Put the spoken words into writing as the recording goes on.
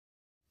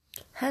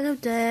Hello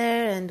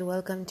there and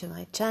welcome to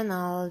my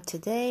channel.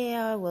 Today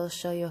I will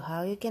show you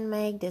how you can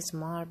make this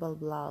marble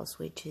blouse,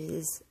 which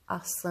is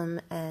awesome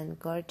and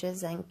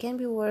gorgeous and can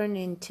be worn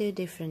in two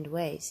different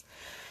ways.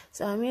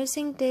 So I'm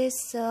using this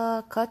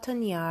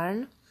cotton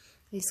yarn.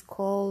 It's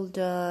called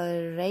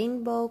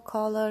Rainbow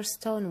Color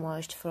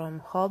Stonewashed from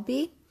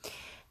Hobbii,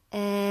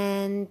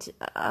 and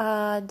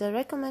the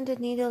recommended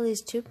needle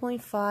is 2.5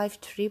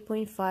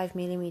 3.5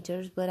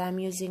 millimeters, but I'm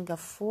using a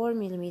 4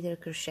 millimeter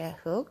crochet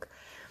hook.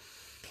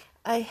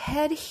 I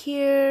had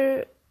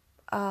here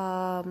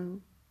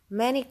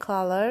many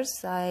colors.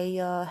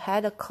 I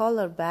had a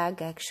color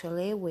bag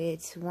actually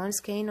with one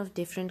skein of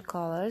different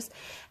colors,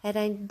 and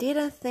I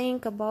didn't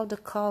think about the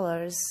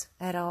colors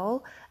at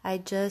all. I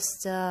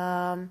just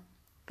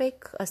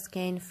pick a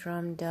skein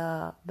from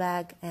the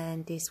bag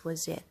and this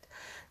was it.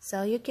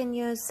 So you can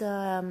use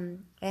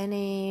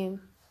any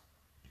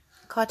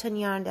cotton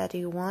yarn that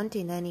you want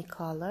in any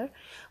color.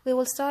 We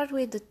will start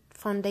with the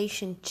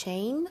foundation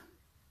chain.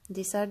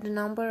 These are the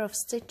number of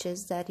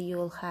stitches that you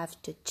will have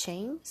to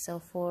chain. So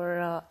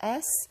for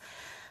S,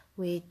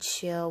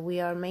 which we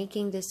are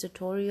making this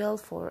tutorial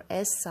for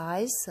S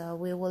size,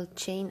 we will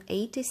chain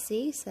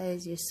 86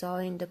 as you saw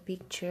in the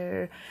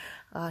picture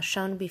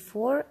shown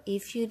before.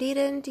 If you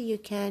didn't, you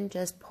can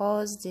just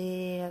pause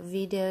the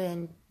video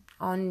and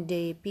on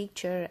the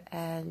picture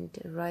and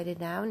write it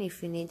down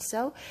if you need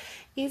so.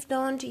 If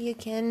don't, you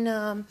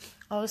can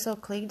also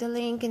click the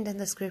link in the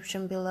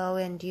description below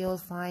and you'll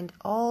find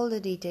all the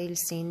details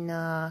in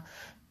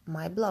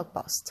my blog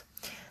post.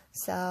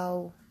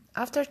 So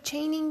after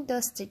chaining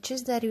the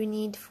stitches that we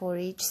need for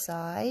each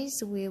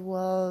size, we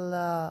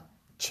will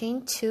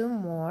chain 2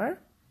 more,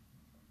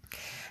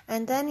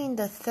 and then in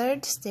the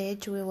third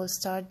stage we will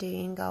start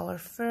doing our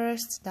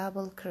first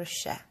double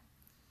crochet.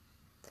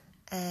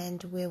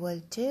 And we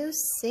will do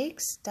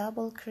 6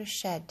 double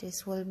crochet.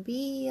 This will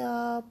be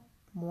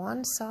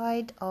one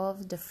side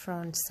of the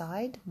front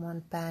side,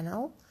 one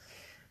panel.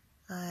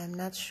 I'm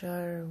not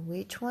sure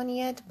which one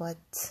yet, but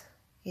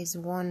it's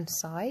one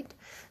side.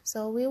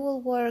 So we will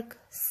work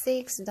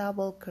 6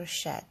 double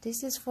crochet.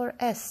 This is for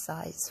S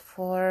size.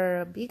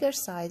 For bigger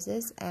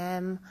sizes,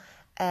 M,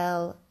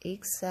 L,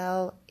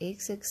 XL,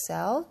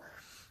 XXL,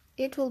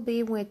 it will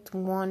be with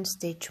 1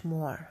 stitch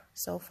more.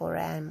 So for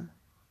M,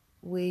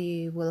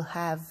 we will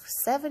have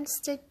 7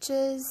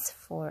 stitches.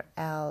 For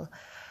L,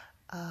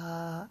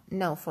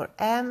 for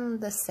M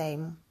the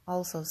same,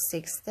 also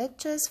 6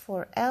 stitches.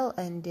 For L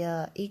and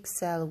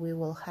XL we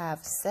will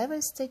have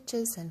 7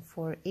 stitches, and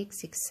for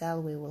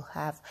XXL we will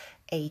have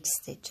 8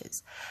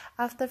 stitches.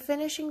 After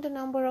finishing the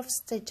number of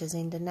stitches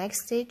in the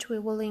next stitch, we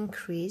will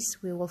increase.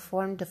 We will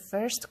form the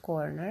first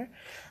corner.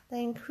 The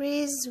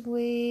increase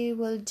we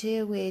will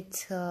do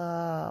with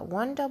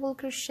 1 double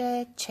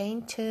crochet,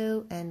 chain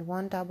 2 and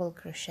 1 double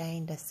crochet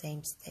in the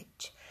same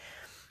stitch.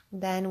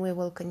 Then we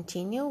will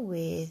continue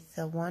with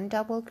 1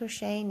 double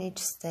crochet in each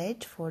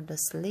stitch for the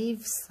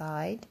sleeve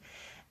side,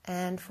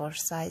 and for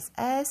size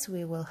S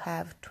we will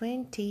have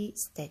 20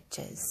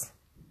 stitches.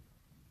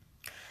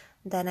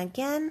 Then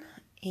again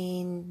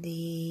in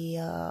the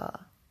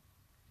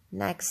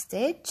next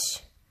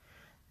stitch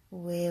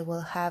we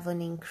will have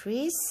an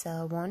increase,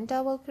 1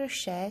 double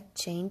crochet,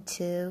 chain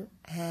 2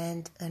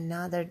 and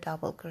another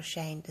double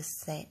crochet in the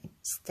same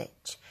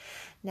stitch.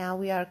 Now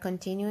we are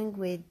continuing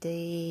with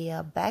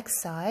the back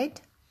side.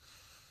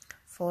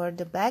 For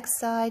the back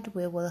side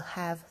we will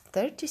have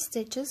 30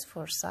 stitches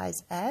for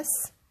size S,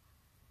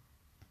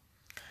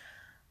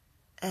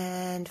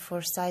 and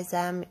for size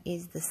M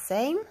is the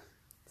same,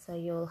 so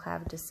you will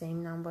have the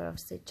same number of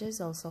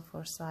stitches also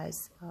for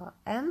size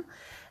M,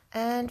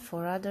 and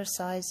for other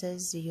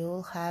sizes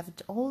you'll have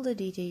all the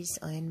details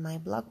in my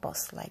blog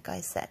post, like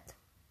I said.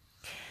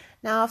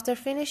 Now after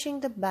finishing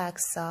the back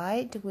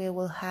side we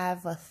will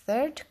have a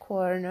third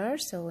corner,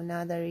 so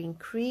another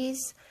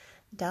increase,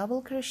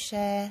 double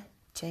crochet,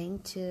 chain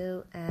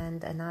 2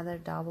 and another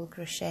double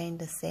crochet in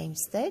the same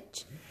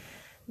stitch.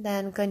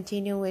 Then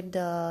continue with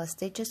the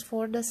stitches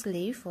for the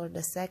sleeve, for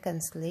the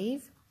second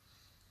sleeve.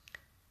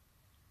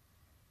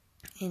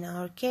 In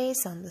our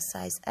case, on the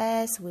size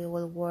S, we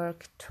will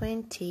work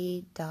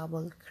 20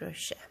 double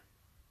crochet.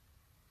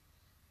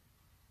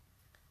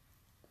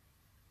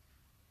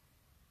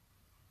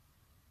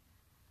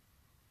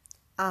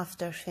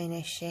 After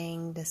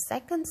finishing the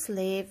second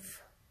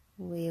sleeve,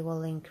 we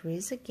will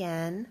increase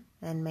again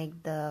and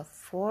make the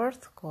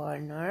fourth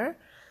corner.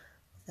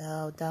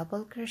 So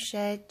double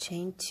crochet,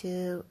 chain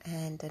 2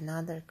 and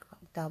another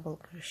double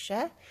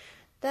crochet.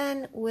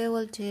 Then we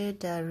will do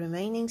the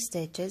remaining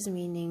stitches,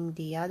 meaning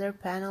the other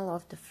panel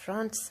of the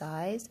front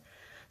side,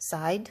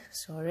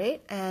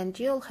 and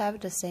you'll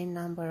have the same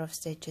number of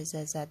stitches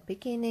as at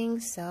beginning,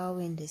 so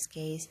in this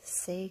case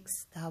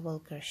 6 double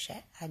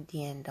crochet at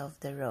the end of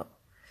the row,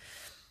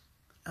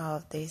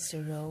 of this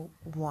row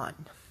 1.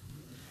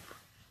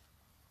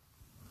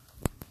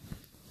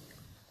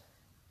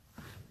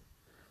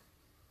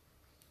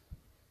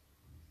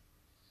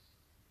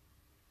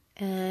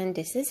 And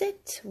this is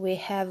it. We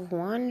have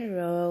 1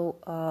 row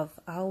of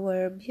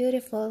our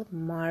beautiful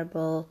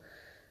marble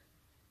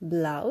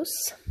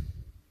blouse.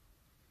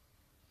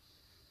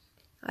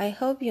 I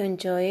hope you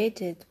enjoy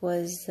it. It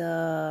was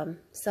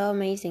so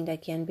amazing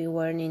that can be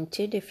worn in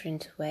two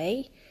different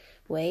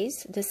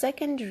ways. The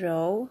second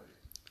row,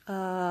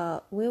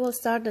 we will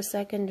start the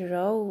second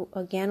row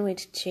again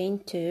with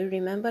chain 2.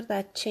 Remember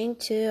that chain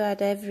 2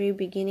 at every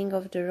beginning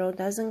of the row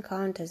doesn't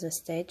count as a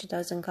stitch,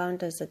 doesn't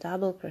count as a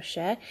double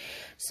crochet.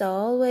 So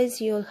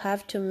always you'll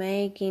have to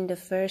make in the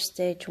first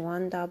stitch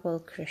 1 double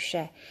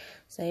crochet.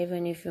 So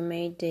even if you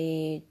made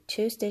the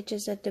 2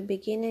 stitches at the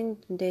beginning,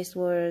 this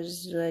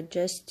was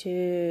just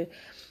to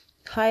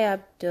high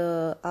up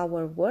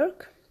our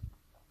work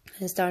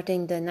and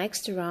starting the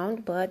next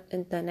round, but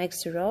in the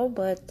next row,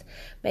 but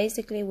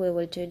basically we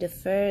will do the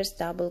first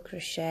double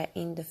crochet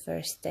in the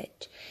first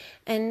stitch.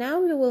 And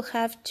now we will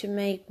have to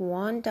make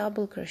 1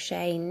 double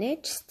crochet in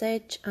each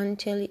stitch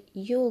until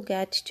you'll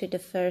get to the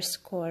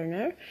first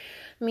corner,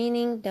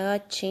 meaning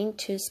the chain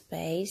 2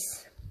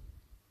 space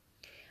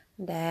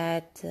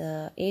that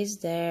is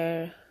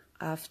there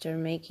after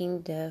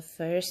making the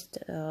first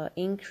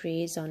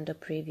increase on the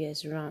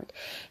previous round.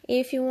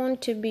 If you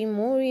want to be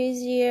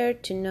easier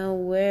to know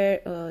where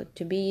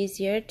to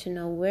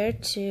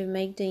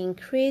make the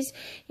increase,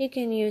 you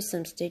can use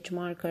some stitch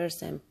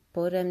markers and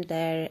put them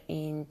there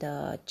in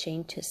the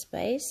chain 2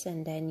 space,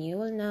 and then you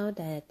will know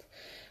that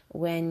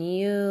when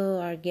you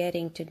are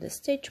getting to the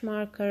stitch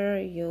marker,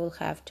 you will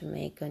have to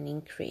make an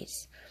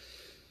increase.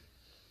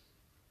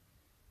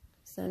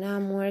 So now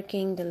I'm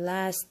working the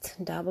last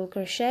double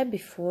crochet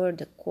before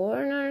the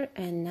corner,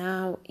 and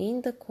now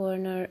in the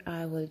corner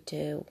I will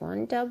do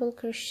 1 double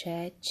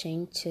crochet,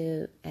 chain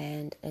 2,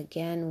 and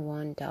again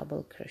 1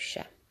 double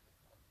crochet.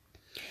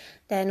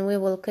 Then we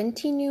will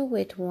continue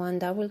with 1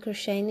 double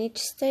crochet in each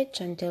stitch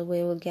until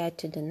we will get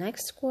to the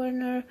next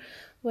corner,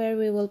 where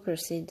we will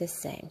proceed the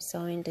same.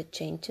 So in the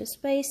chain 2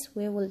 space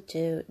we will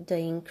do the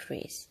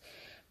increase.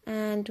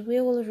 And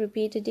we will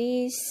repeat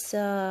this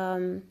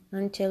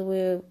until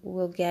we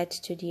will get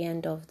to the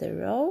end of the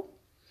row,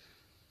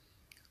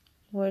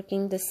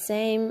 working the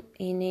same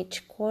in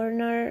each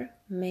corner,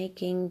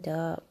 making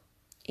the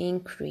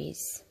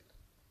increase.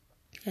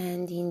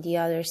 And in the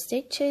other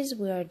stitches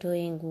we are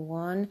doing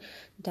 1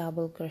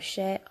 double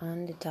crochet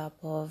on the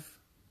top of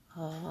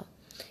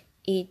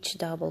each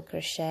double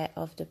crochet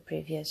of the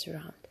previous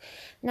round.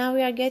 Now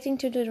we are getting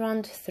to the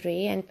round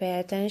 3, and pay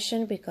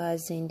attention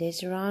because in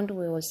this round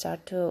we will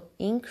start to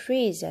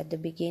increase at the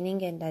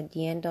beginning and at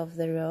the end of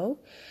the row.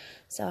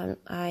 So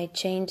I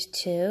chained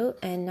 2,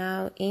 and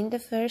now in the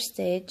first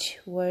stitch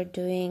we're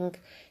doing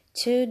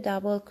 2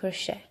 double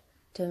crochet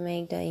to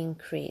make the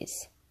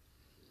increase.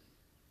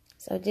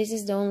 So this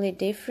is the only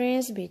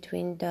difference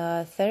between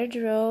the third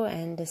row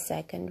and the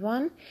second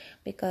one,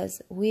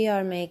 because we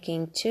are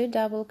making 2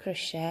 double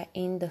crochet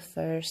in the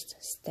first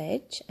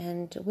stitch,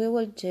 and we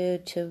will do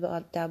 2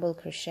 double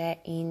crochet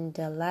in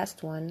the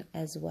last one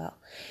as well.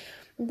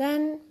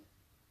 Then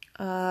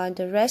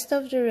the rest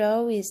of the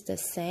row is the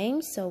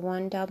same, so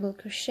 1 double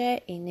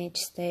crochet in each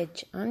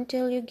stitch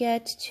until you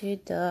get to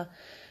the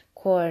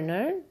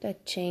corner, the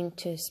chain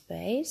 2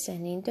 space,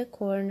 and in the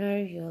corner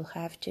you'll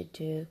have to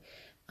do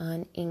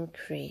an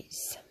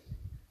increase.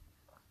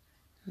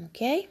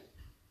 Okay,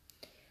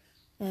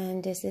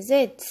 and this is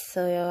it.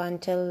 So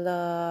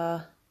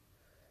until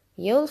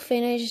you'll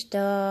finish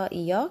the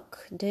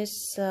yoke,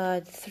 this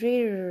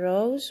 3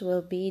 rows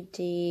will be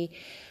the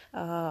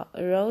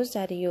rows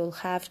that you'll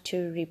have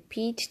to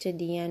repeat to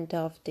the end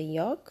of the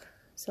yoke.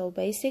 So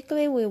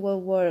basically we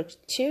will work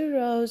 2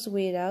 rows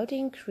without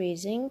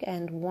increasing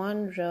and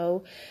 1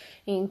 row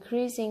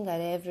increasing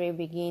at every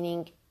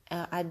beginning,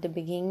 at the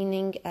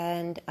beginning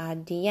and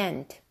at the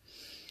end.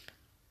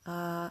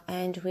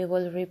 And we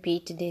will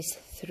repeat these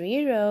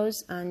 3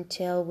 rows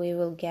until we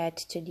will get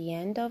to the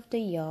end of the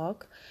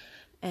yoke,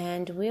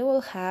 and we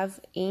will have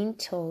in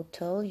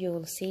total, you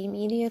will see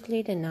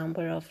immediately the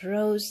number of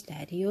rows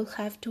that you'll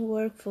have to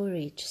work for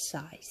each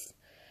size.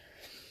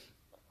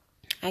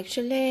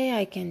 Actually,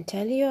 I can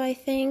tell you, I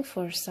think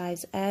for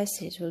size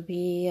S it will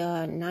be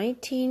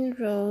 19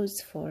 rows,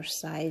 for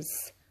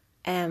size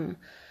M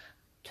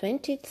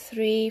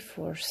 23,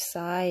 for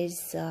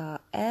size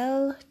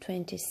L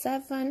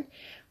 27,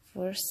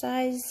 for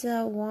size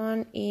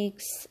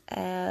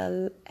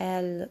 1XL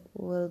L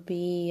will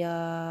be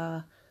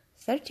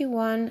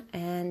 31,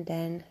 and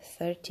then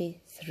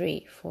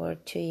 33 for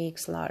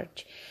 2X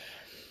large.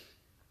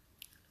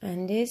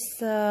 And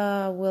this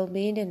will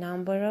be the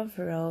number of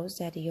rows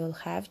that you'll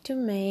have to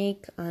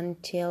make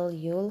until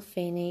you'll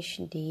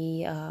finish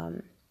the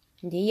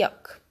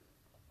yoke.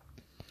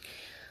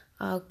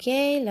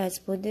 Okay, let's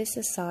put this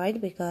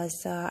aside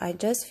because I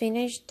just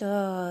finished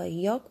the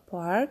yoke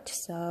part.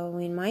 So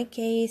in my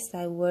case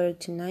I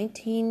worked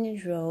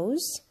 19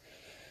 rows.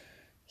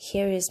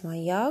 Here is my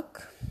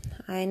yoke.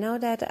 I know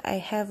that I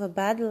have a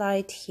bad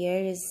light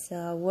here. It's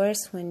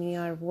worse when you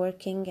are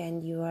working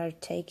and you are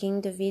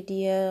taking the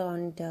video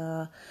on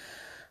the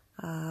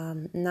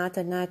not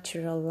a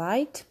natural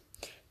light.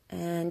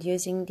 and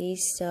using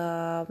this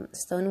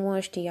stone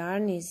washed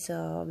yarn is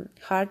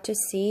hard to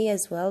see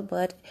as well,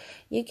 but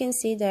you can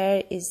see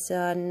there is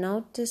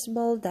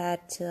noticeable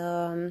that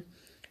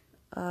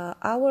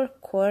our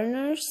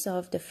corners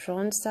of the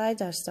front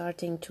side are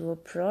starting to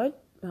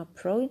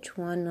approach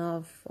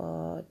one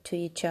to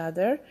each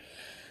other.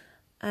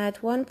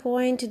 At one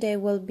point they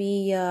will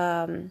be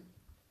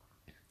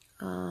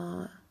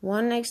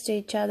one next to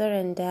each other,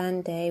 and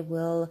then they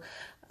will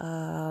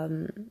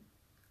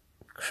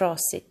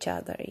cross each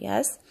other.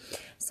 Yes,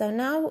 so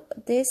now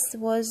this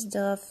was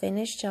the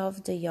finish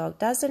of the yoke.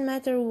 Doesn't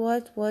matter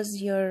what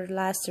was your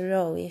last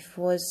row, if it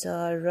was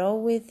a row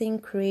with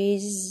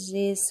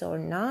increases or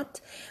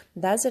not,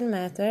 doesn't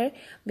matter.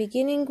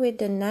 Beginning with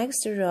the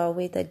next row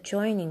with a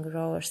joining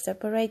row or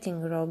separating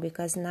row,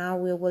 because now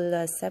we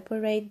will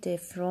separate the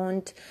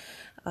front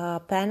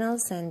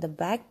panels and the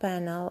back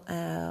panel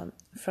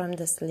from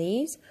the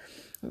sleeves.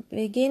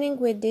 Beginning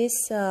with this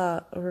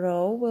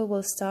row, we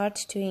will start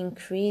to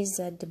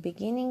increase at the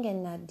beginning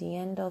and at the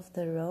end of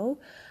the row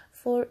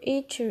for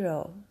each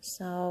row.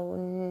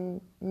 So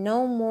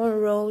no more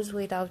rows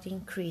without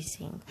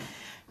increasing.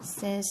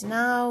 Since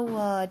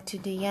now to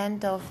the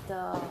end of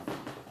the,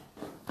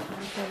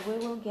 until we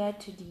will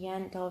get to the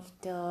end of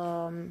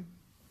the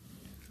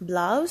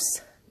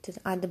blouse,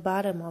 at the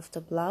bottom of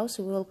the blouse,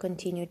 we will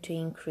continue to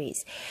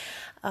increase.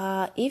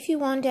 If you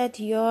want that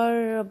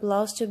your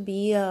blouse to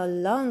be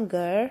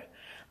longer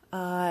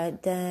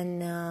than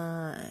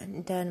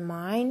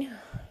mine,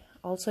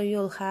 also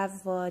you'll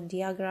have a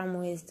diagram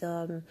with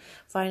the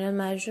final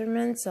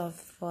measurements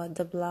of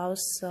the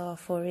blouse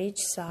for each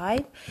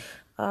side.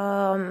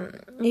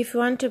 If you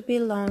want to be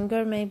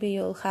longer, maybe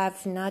you'll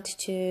have not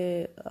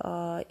to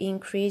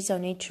increase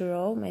on each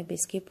row, maybe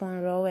skip one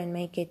row and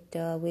make it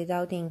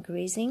without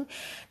increasing,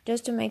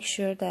 just to make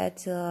sure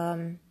that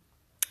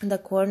the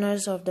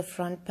corners of the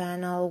front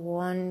panel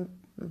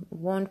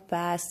won't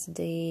pass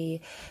the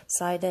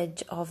side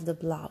edge of the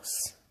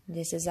blouse.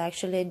 This is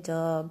actually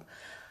the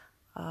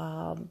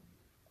I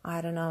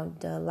don't know,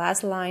 the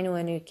last line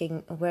where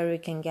you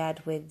can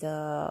get with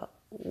the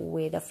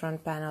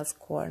front panel's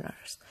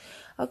corners.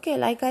 Okay,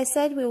 like I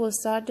said, we will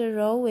start the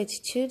row with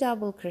 2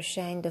 double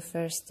crochet in the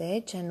first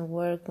stitch and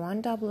work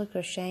 1 double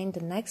crochet in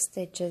the next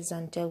stitches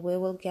until we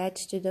will get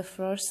to the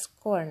first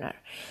corner.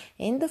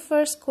 In the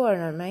first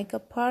corner, make a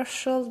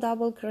partial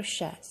double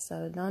crochet,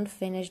 so don't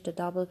finish the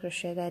double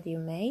crochet that you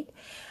made.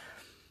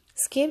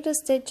 Skip the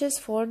stitches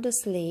for the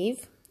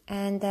sleeve,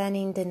 and then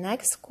in the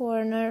next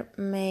corner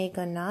make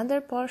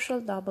another partial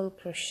double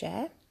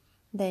crochet.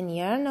 Then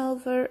yarn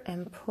over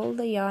and pull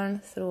the yarn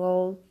through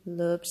all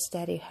loops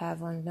that you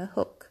have on the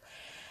hook.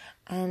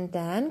 And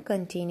then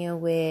continue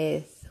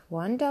with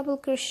 1 double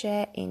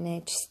crochet in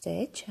each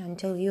stitch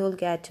until you'll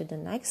get to the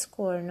next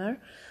corner,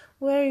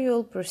 where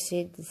you'll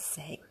proceed the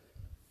same.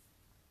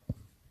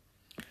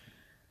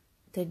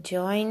 To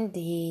join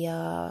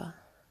the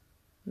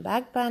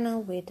back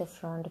panel with the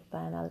front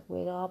panel,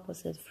 with the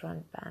opposite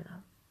front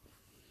panel.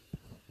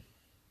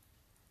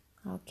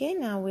 Okay,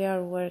 now we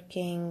are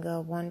working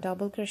 1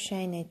 double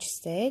crochet in each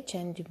stitch,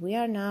 and we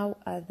are now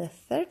at the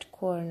third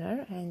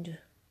corner, and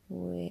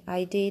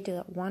I did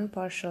 1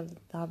 partial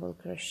double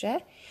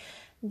crochet.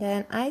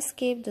 Then I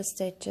skipped the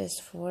stitches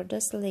for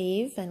the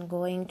sleeve and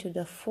going to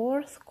the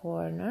fourth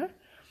corner,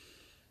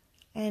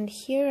 and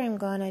here I'm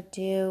gonna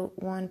do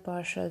 1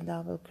 partial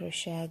double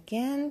crochet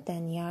again,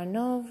 then yarn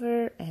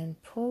over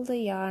and pull the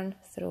yarn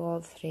through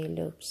all 3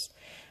 loops.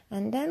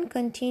 And then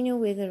continue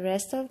with the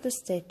rest of the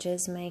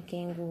stitches,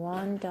 making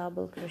 1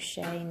 double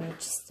crochet in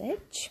each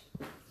stitch.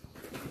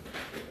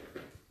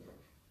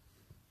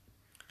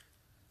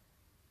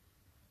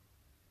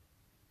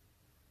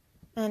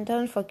 And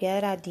don't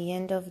forget at the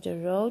end of the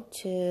row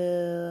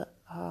to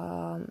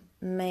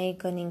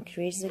make an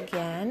increase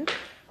again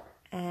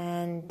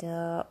and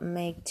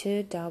make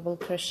 2 double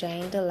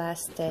crochet in the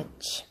last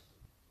stitch.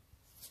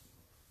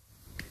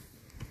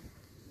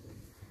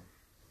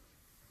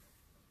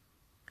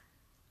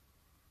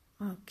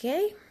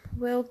 Okay,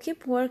 we'll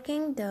keep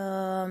working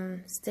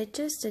the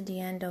stitches to the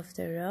end of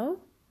the row,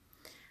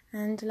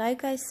 and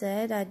like I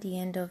said, at the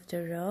end of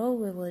the row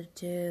we will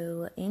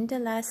do in the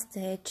last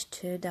stitch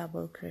 2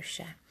 double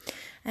crochet,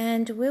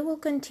 and we will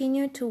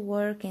continue to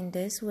work in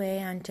this way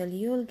until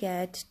you'll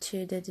get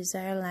to the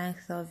desired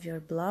length of your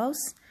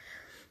blouse.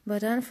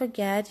 But don't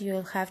forget,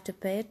 you'll have to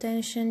pay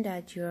attention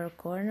that your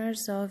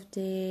corners of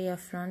the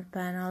front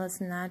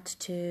panels not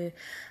to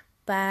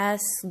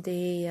pass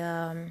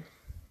the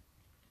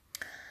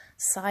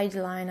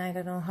sideline, I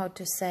don't know how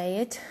to say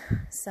it,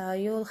 so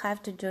you'll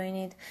have to join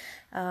it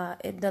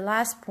at the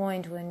last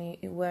point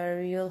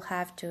where you'll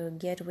have to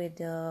get with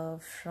the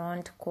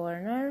front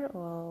corner,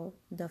 or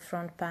the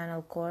front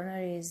panel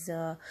corner is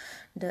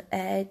the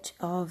edge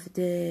of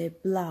the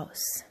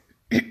blouse.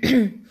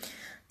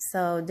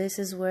 So this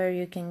is where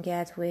you can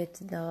get with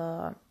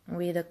the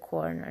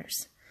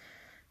corners.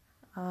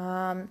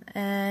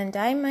 And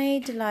I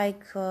made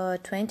like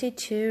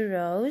 22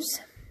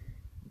 rows.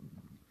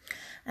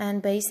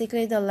 And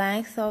basically the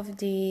length of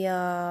the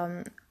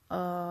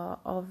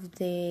of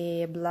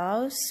the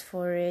blouse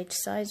for each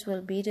size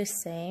will be the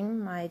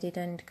same. I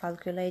didn't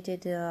calculate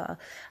it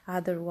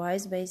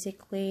otherwise.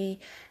 Basically,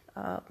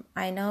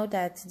 I know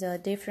that the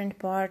different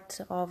part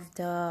of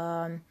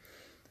the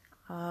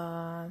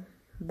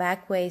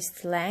back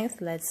waist length,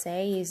 let's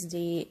say, is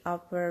the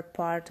upper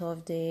part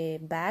of the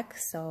back,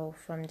 so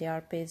from the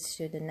armpits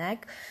to the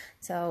neck.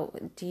 So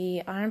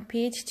the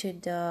armpit to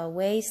the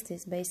waist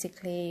is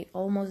basically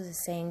almost the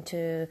same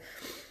to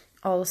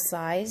all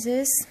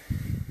sizes.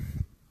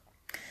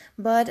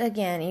 But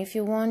again, if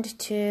you want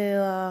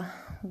to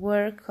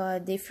work a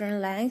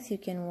different length, you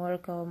can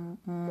work on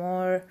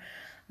more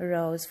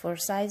rows. For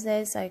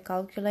sizes, I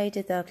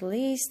calculated at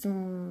least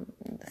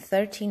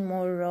 13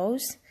 more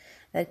rows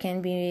that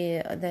can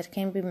be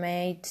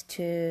made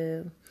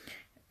to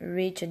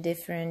reach a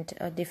different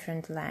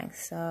length.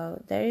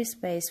 So there is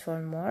space for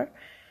more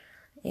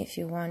if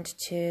you want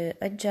to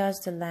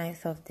adjust the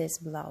length of this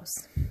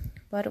blouse.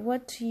 But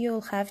what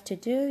you'll have to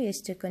do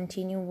is to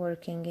continue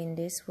working in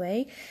this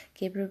way.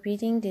 Keep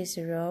repeating this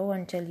row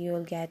until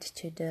you'll get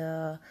to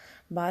the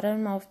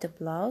bottom of the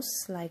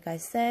blouse. Like I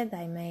said,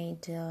 I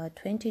made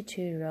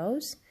 22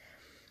 rows,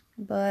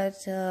 but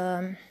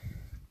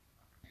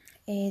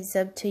it's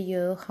up to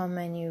you how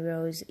many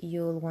rows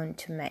you'll want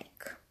to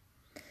make.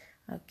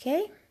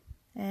 Okay,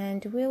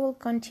 and we will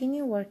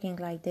continue working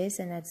like this,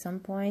 and at some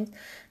point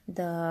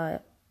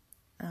the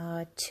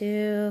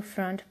two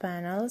front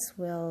panels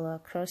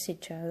will cross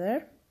each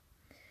other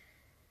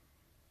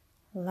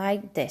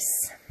like this.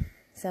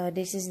 So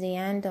this is the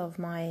end of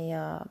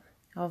my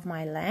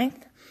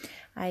length.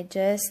 I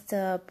just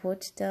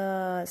put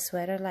the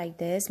sweater like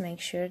this.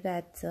 Make sure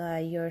that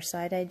your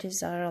side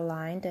edges are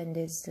aligned and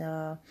is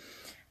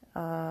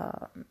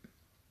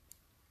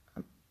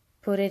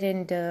put it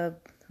in the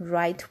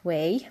right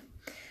way,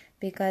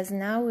 because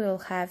now we'll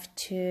have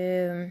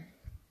to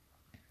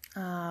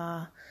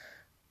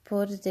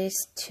put these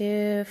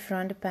two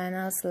front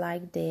panels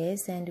like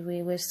this, and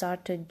we will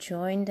start to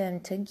join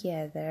them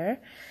together.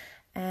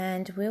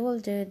 And we will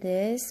do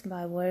this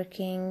by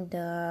working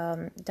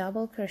the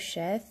double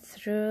crochet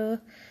through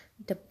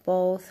the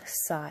both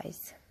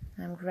sides.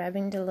 I'm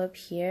grabbing the loop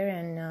here,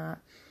 and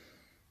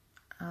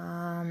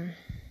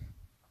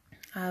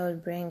I will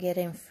bring it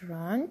in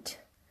front.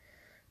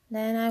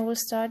 Then I will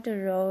start the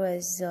row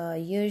as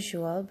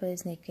usual.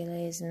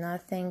 Basically, is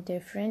nothing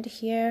different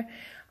here,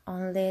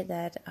 only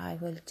that I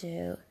will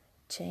do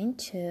chain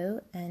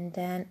 2, and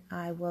then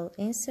I will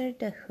insert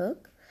the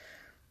hook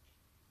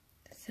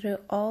through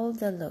all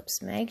the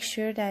loops. Make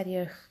sure that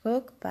your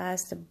hook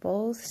passes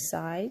both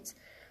sides.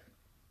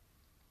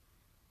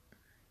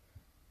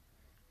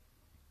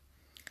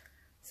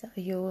 So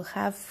you will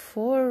have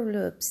 4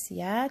 loops,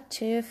 yeah,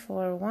 2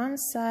 for one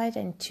side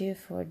and 2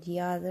 for the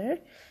other,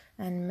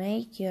 and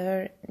make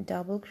your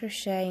double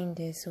crochet in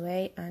this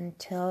way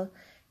until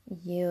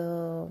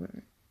you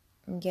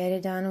get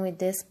it done with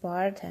this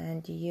part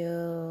and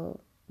you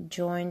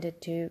join the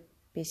two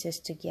pieces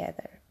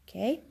together.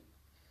 Okay,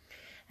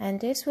 and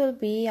this will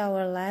be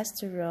our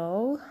last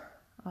row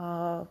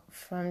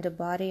from the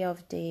body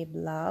of the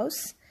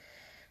blouse,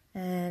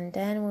 and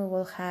then we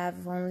will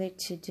have only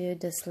to do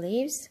the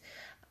sleeves.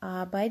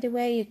 By the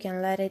way, you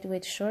can let it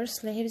with short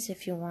sleeves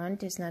if you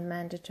want. It's not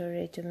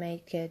mandatory to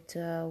make it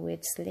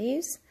with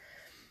sleeves.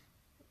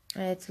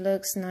 It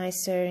looks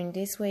nicer in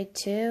this way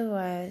too.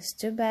 It's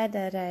too bad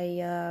that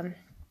I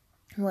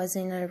was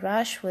in a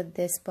rush with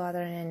this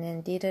pattern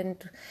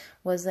and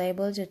was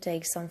able to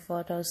take some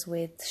photos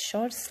with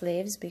short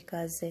sleeves,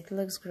 because it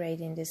looks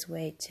great in this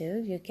way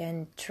too. You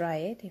can try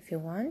it if you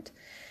want.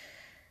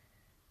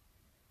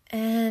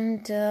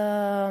 And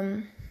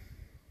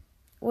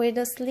with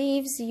the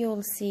sleeves,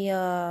 you'll see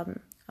a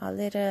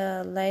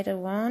little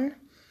later on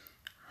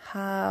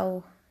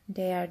how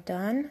they are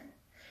done.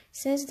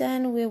 Since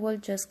then, we will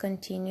just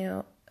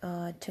continue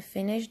to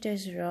finish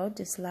this row,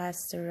 this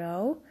last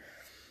row.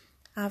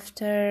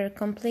 After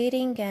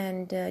completing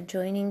and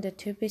joining the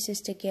two pieces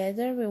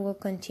together, we will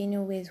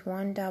continue with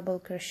 1 double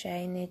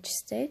crochet in each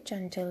stitch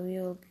until we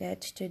will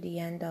get to the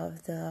end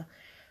of the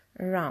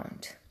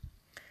round.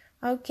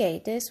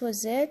 Okay, this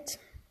was it.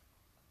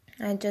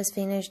 I just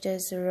finished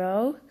this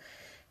row.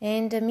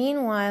 In the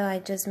meanwhile, I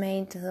just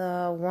made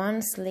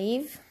one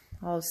sleeve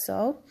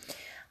also.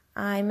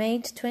 I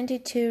made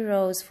 22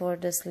 rows for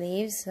the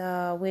sleeves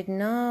with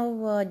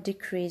no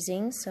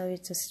decreasing, so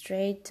it's a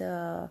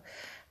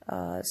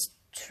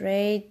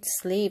straight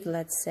sleeve,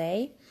 let's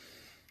say.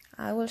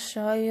 I will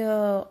show you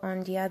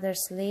on the other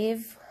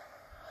sleeve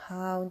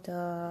how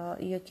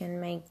you can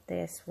make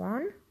this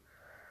one.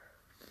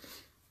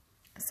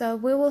 So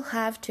we will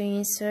have to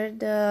insert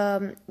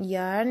the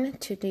yarn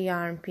to the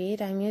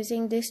armpit. I'm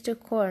using these two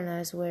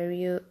corners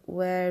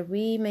where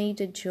we made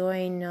the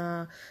join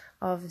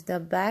of the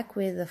back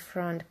with the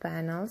front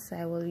panels.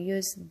 I will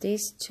use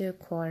these two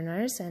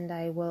corners, and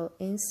I will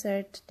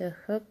insert the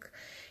hook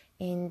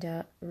in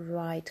the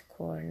right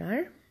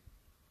corner.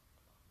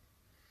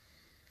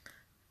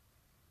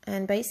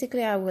 And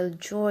basically I will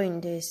join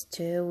these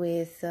two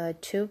with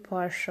two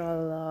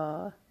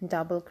partial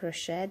double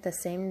crochet, the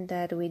same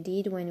that we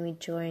did when we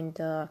joined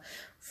the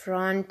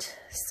front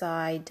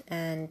side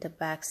and the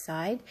back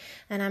side.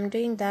 And I'm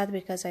doing that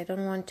because I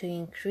don't want to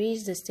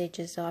increase the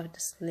stitches of the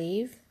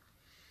sleeve.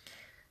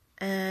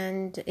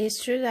 And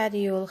it's true that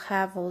you'll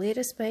have a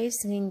little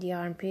space in the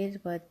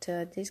armpit, but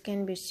this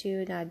can be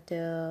sewed at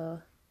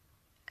the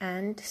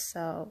end,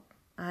 so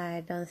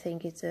I don't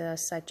think it's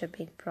such a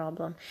big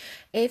problem.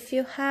 If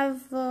you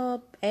have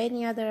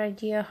any other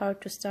idea how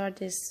to start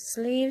these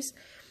sleeves,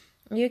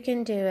 you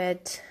can do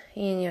it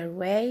in your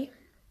way.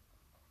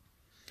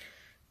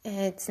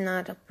 It's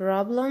not a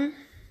problem.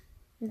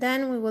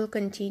 Then we will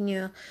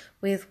continue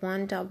with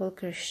one double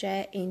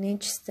crochet in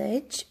each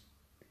stitch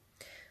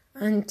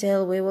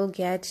until we will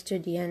get to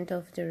the end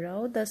of the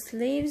row. The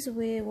sleeves,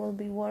 we will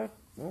be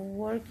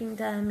working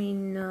them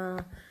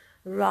in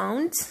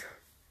rounds,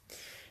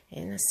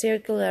 in a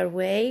circular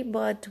way,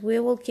 but we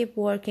will keep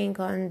working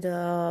on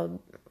the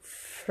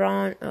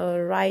front,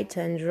 right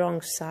and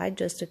wrong side,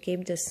 just to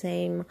keep the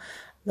same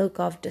look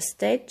of the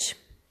stitch,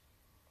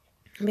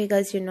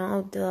 because you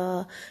know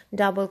the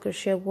double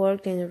crochet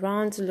work in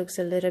rounds looks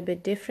a little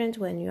bit different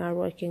when you are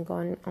working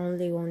on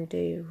only on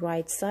the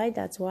right side.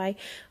 That's why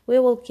we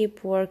will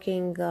keep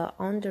working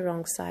on the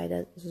wrong side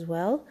as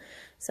well.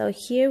 So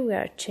here we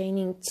are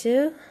chaining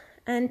 2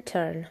 and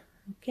turn,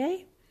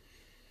 okay,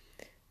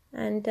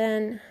 and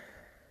then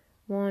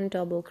 1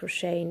 double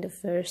crochet in the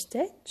first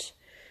stitch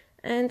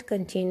and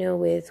continue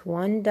with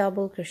 1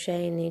 double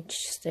crochet in each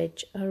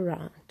stitch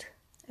around,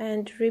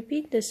 and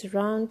repeat this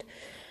round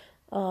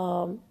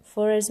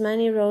for as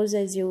many rows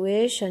as you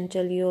wish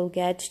until you'll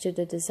get to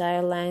the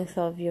desired length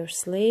of your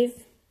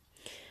sleeve.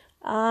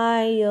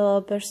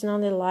 I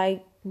personally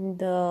like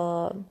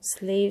the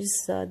sleeves,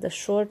 the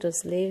shorter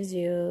sleeves.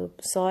 You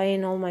saw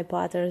in all my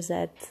patterns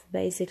that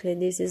basically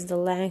this is the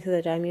length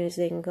that I'm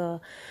using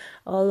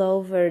all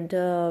over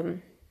the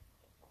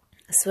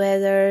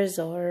sweaters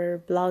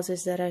or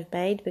blouses that I've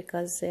made,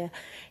 because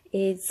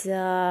it's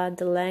the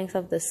length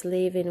of the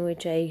sleeve in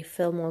which I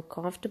feel more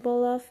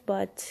comfortable of,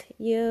 but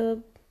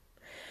you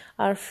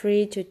are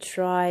free to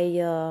try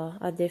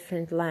a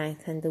different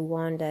length and the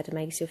one that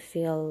makes you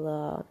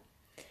feel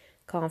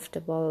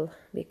comfortable,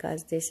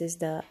 because this is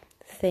the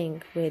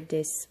thing with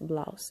this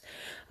blouse.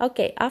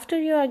 Okay, after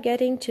you are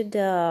getting to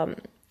the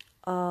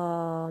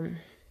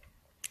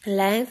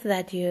length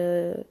that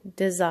you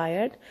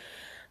desired,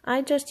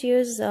 I just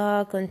use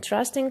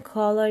contrasting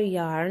color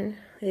yarn.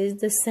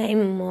 It's the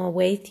same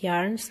weight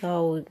yarn,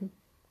 so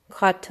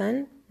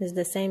cotton is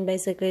the same,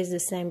 basically it's the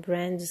same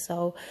brand,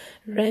 so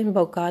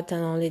rainbow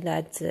cotton, only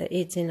that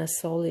it's in a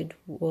solid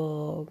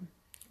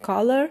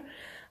color.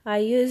 I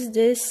use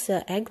this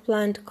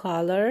eggplant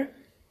color.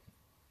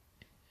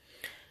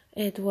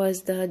 It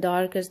was the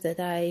darkest that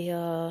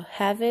I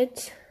have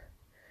it.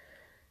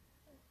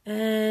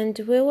 And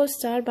we will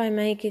start by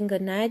making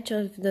an edge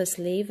of the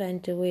sleeve,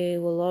 and we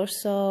will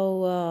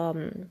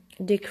also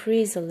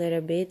decrease a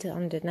little bit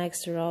on the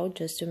next row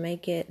just to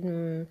make it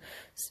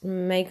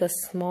make a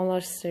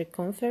smaller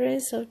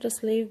circumference of the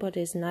sleeve, but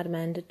it's not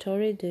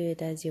mandatory. Do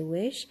it as you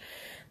wish.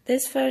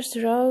 This first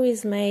row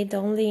is made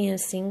only in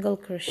single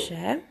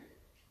crochet,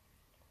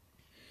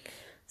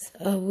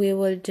 so we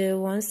will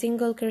do 1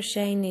 single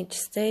crochet in each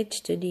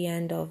stitch to the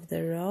end of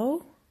the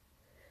row.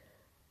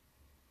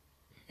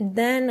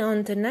 Then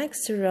on the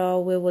next row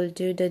we will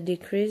do the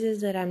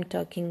decreases that I'm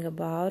talking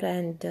about,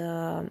 and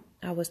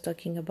I was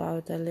talking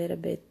about a little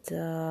bit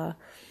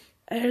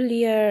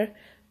earlier,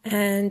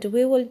 and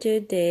we will do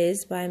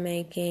this by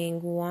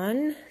making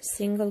 1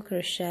 single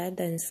crochet,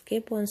 then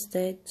skip 1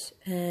 stitch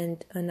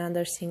and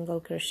another single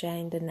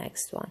crochet in the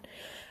next one,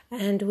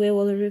 and we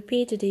will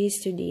repeat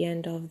this to the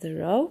end of the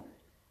row.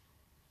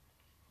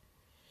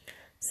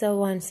 So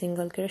 1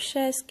 single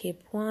crochet,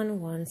 skip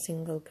 1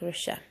 single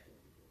crochet.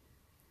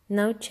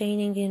 No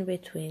chaining in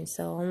between,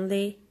 so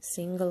only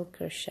single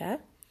crochet,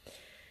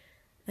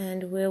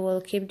 and we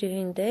will keep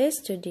doing this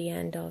to the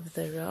end of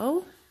the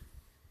row.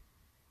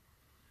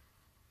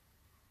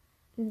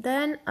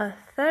 Then a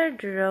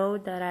third row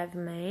that I've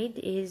made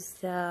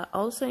is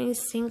also in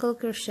single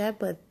crochet,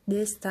 but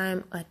this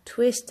time a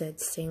twisted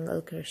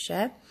single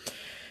crochet,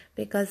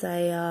 because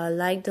I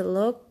like the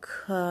look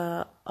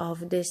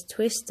of this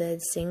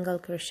twisted single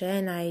crochet,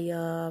 and I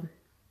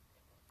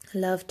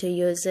love to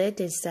use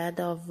it instead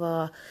of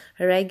a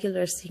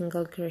regular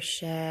single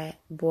crochet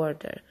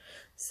border.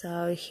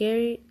 So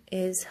here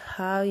is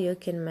how you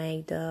can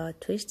make the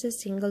twisted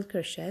single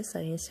crochet. So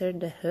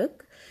insert the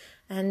hook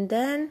and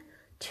then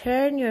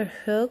turn your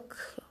hook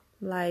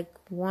like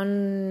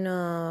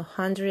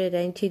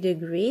 180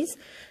 degrees,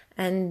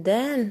 and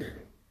then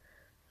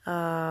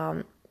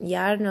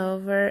yarn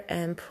over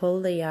and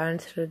pull the yarn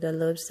through the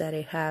loops that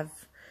you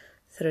have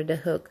through the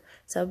hook.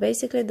 So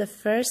basically the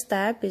first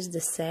step is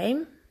the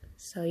same.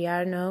 So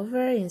yarn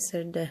over,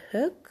 insert the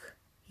hook,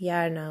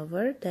 yarn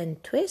over, then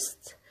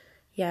twist,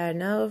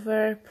 yarn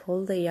over,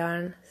 pull the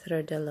yarn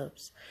through the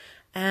loops.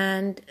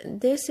 And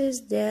this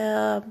is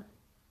the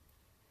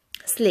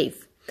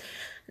sleeve.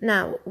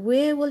 Now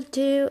we will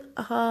do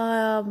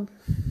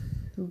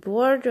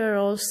border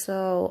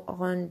also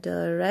on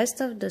the rest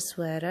of the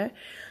sweater,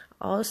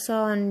 also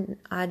on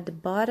at the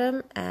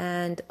bottom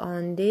and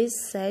on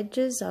these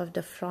edges of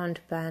the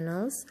front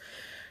panels.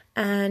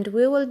 And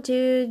we will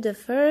do the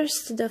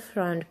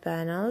front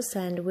panels,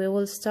 and we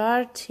will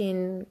start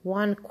in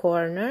one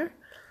corner,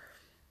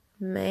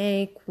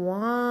 make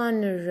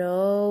one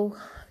row,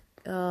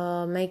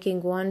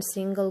 making one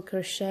single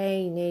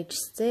crochet in each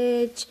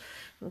stitch,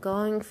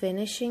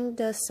 finishing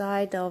the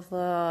side of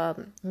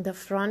the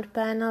front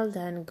panel,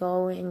 then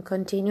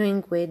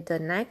continuing with the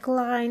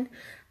neckline,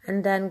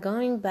 and then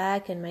going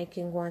back and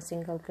making one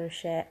single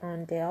crochet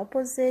on the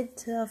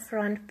opposite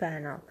front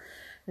panel.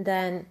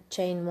 Then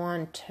chain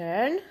one,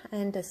 turn,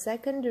 and the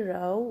second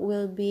row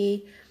will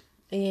be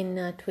in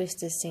a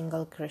twisted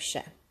single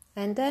crochet.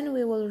 And then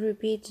we will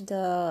repeat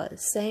the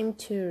same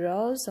 2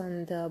 rows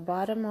on the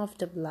bottom of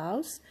the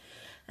blouse.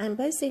 And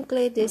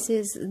basically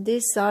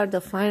these are the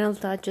final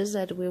touches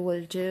that we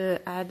will do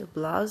at the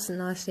blouse,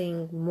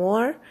 nothing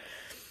more.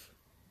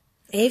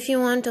 If you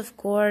want, of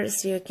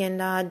course, you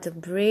can add the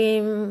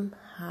brim,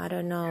 I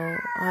don't know,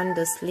 on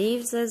the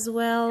sleeves as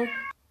well.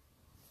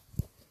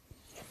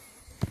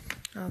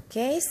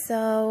 Okay,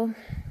 so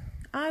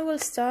I will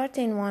start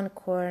in one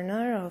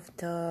corner of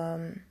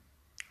the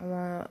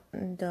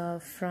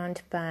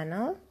front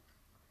panel,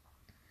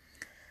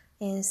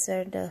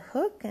 insert the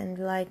hook, and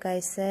like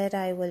I said,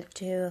 I will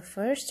do a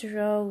first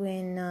row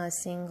in a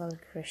single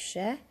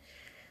crochet.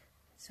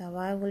 So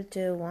I will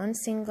do one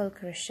single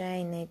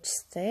crochet in each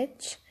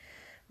stitch.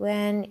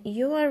 When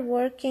you are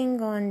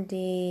working on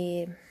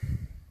the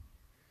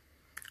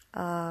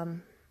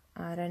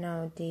I don't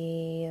know,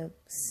 the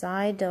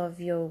side of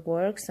your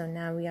work, so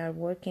now we are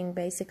working,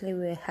 basically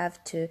we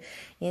have to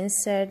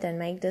insert and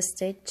make the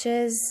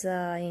stitches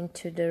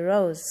into the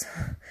rows.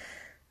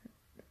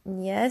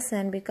 Yes,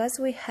 and because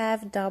we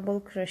have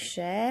double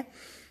crochet,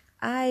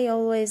 I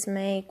always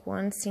make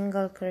one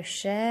single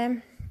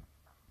crochet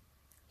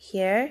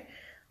here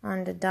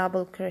on the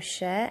double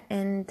crochet,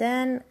 and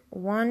then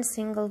one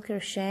single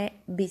crochet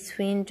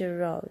between the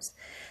rows.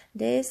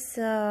 This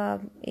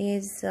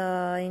is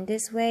in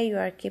this way you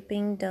are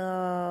keeping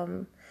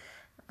the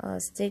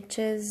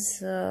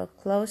stitches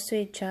close to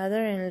each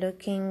other and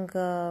looking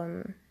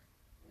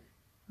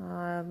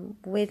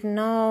with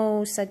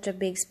no such a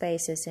big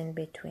spaces in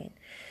between.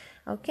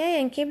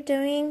 Okay, and keep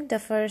doing the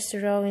first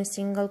row in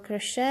single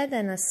crochet,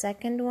 then a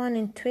second one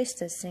in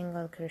twisted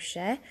single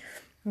crochet.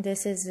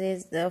 This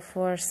is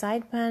for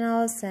side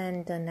panels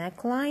and the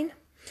neckline.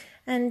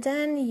 And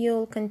then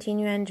you'll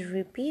continue and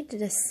repeat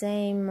the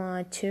same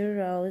 2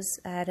 rows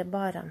at the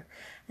bottom.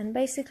 And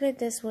basically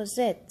this was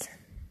it.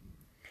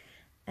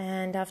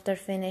 And after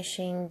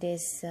finishing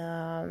this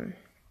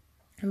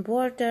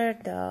border,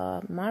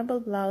 the marble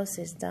blouse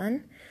is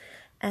done.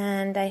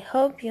 And I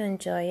hope you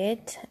enjoy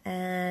it,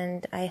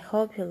 and I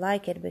hope you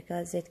like it,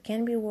 because it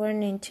can be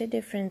worn in 2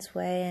 different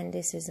ways, and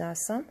this is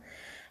awesome.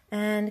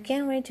 And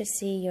can't wait to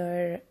see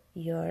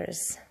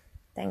yours.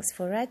 Thanks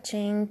for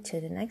watching. Till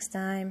the next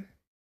time.